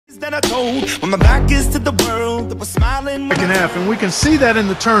that I told when my back is to the world that was smiling. Second half, and we can see that in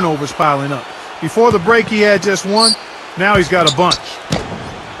the turnovers piling up. Before the break, he had just one. Now he's got a bunch.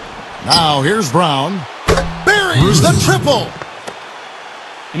 Now here's Brown. Buries the triple.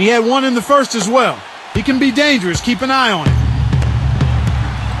 And he had one in the first as well. He can be dangerous. Keep an eye on him.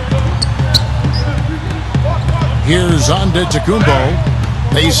 Here's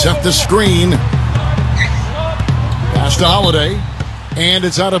Antetokounmpo. They set the screen. Pass to Holiday. And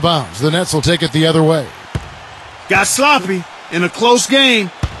it's out of bounds. The Nets will take it the other way. Got sloppy. In a close game,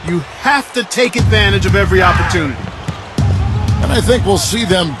 you have to take advantage of every opportunity. And I think we'll see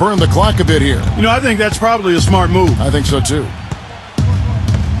them burn the clock a bit here. You know, I think that's probably a smart move. I think so, too.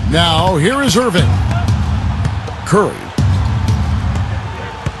 Now, here is Irving. Curry.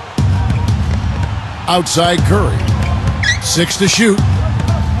 Outside Curry. 6 to shoot.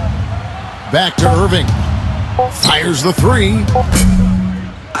 Back to Irving. Fires the three.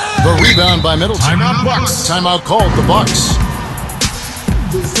 The rebound by Middleton. Timeout Bucks. Timeout called the Bucks.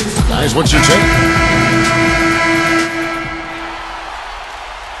 Guys, what's your take?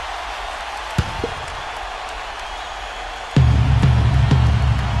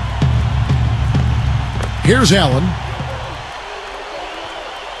 Here's Allen.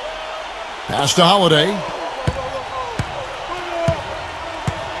 Pass to Holiday.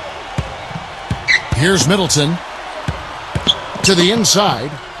 Here's Middleton. To the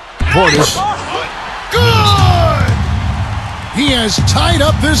inside. Portis. Good! He has tied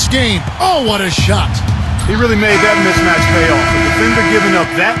up this game. Oh, what a shot. He really made that mismatch pay off. A defender giving up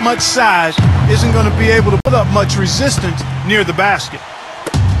that much size isn't going to be able to put up much resistance near the basket.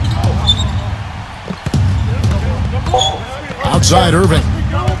 Outside Irving.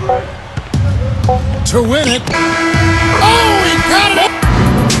 To win it. Oh, he got it!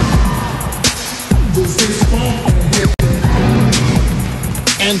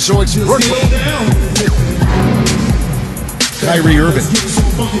 And so it's Brooklyn. Kyrie Irving.